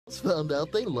found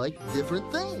out they like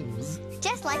different things.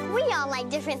 Just like we all like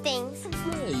different things.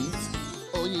 Right.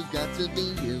 Oh, you've got to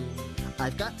be you.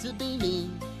 I've got to be me.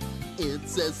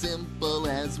 It's as simple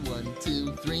as 1,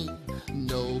 2, 3.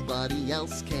 Nobody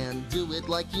else can do it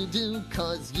like you do,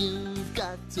 'cause you've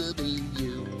got to be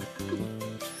you.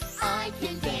 I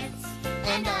can dance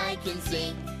and I can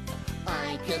sing.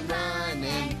 I can run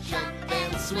and jump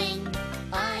and swing.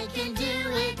 I can do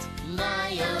it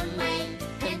my own way,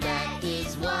 and that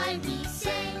is why we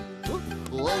sing.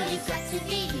 Oh, you've got to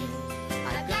be you.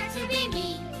 I've got to be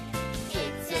me.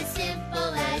 It's as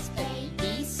simple as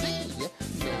ABC.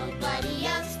 Nobody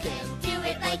else can do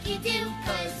it like you do,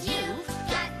 'cause you've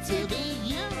got to be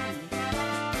you.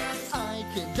 I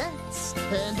can dance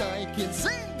and I can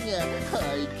sing.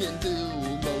 I can do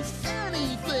most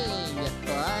anything.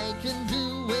 I can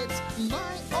do it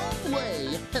my own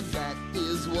way, and that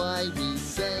is why we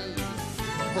say,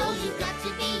 oh, you've got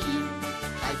to be you.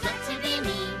 I've got to be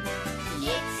me.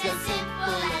 It's as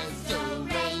simple as do,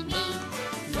 re, mi.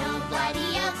 Nobody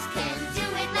else can do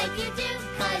it like you do,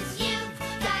 'cause you've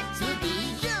got to be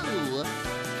you.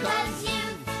 'Cause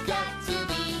you've got to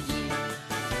be you.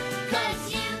 'Cause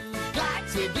you've got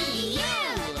to be you.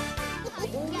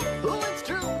 Oh, it's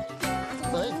true.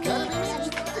 I've got to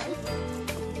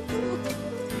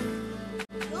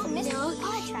Oh, Mr.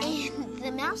 And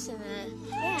the mouse in the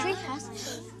treehouse.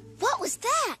 What was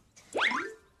that?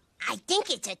 I think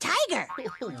it's a tiger.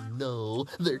 Oh, no,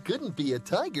 there couldn't be a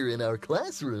tiger in our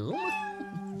classroom.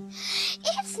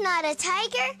 It's not a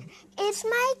tiger. It's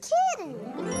my kitten.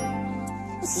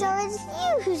 So it's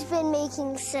you who's been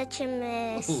making such a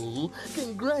mess. Oh,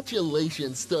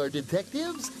 congratulations, Star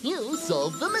Detectives. You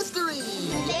solved the mystery.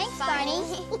 Thanks, Barney.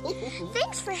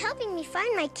 Thanks for helping me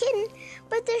find my kitten,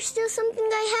 but there's still something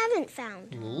I haven't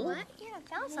found. What? You haven't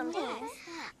found something. Yes.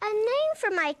 A name for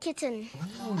my kitten.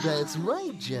 Oh, that's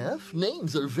right, Jeff.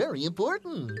 Names are very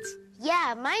important.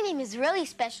 Yeah, my name is really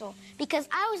special because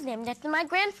I was named after my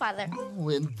grandfather. Oh,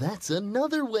 and that's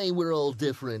another way we're all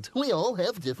different. We all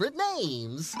have different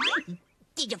names.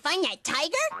 Did you find that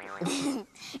tiger?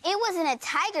 It wasn't a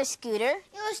tiger, Scooter.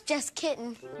 It was just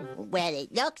Kitten. Well,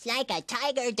 it looks like a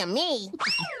tiger to me.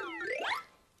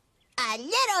 A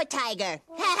little tiger.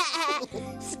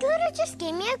 Scooter just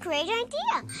gave me a great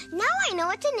idea. Now I know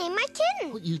what to name my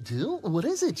kitten. What you do? What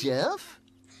is it, Jeff?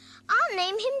 I'll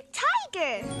name him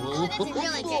Tiger. Oh, that's a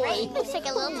really good name. Looks like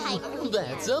a little tiger.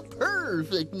 That's a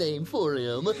perfect name for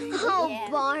him. Oh,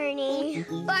 Barney.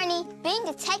 Barney, being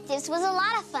detectives was a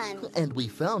lot of fun. And we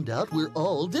found out we're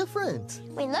all different.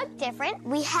 We look different,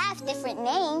 we have different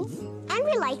names, and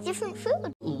we like different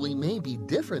food. We may be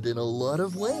different in a lot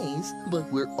of ways,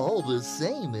 but we're all the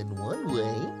same in one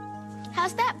way.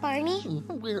 How's that, Barney?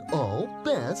 We're all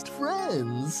best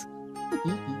friends.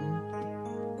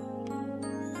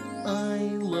 I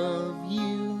love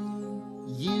you,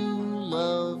 you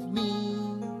love me.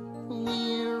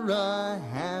 We're a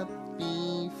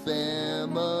happy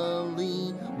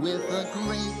family with a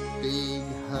great big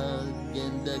hug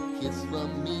and a kiss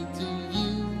from me to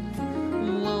you.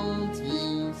 Won't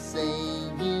you say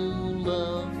you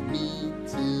love me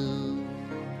too?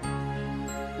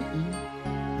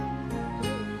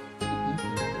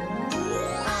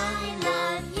 I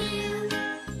love you,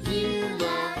 you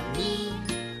love me.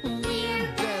 We're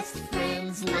best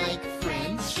friends like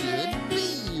friends should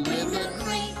be, with a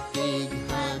great big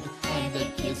hug and a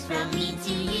kiss from me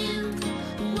to you.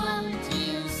 Won't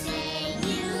you say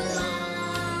you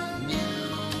love me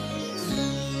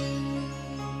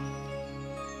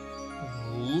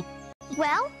too?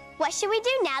 Well, what should we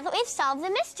do now that we've solved the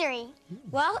mystery?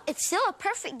 Well, it's still a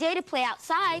perfect day to play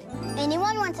outside.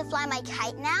 Anyone want to fly my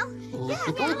kite now? Great!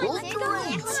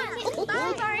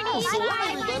 Bye, Barney. Bye,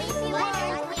 everybody. See you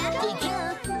later. Take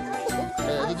care.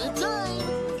 Have a good time.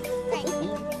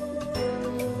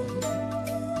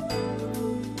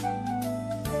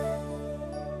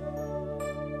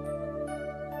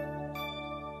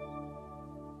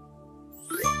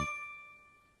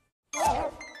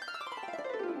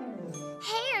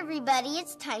 Hey, everybody,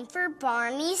 it's time for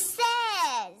Barney Says.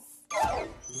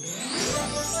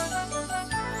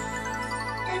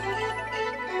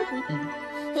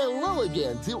 Hello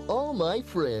again to all my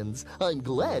friends. I'm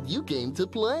glad you came to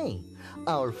play.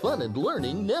 Our fun and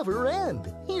learning never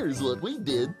end. Here's what we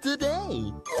did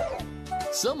today.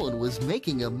 Someone was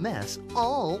making a mess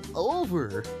all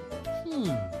over.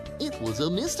 It was a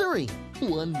mystery,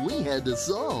 one we had to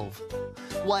solve.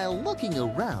 While looking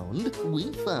around,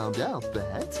 we found out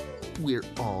that we're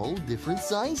all different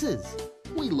sizes.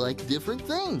 We like different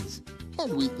things,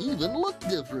 and we even look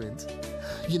different.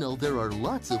 You know, there are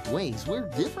lots of ways we're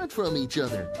different from each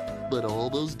other. But all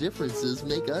those differences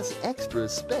make us extra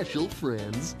special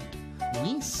friends.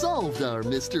 We solved our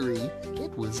mystery.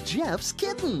 It was Jeff's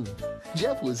kitten.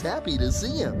 Jeff was happy to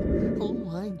see him.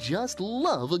 Oh, I just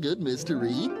love a good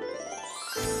mystery.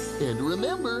 And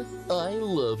remember, I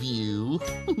love you.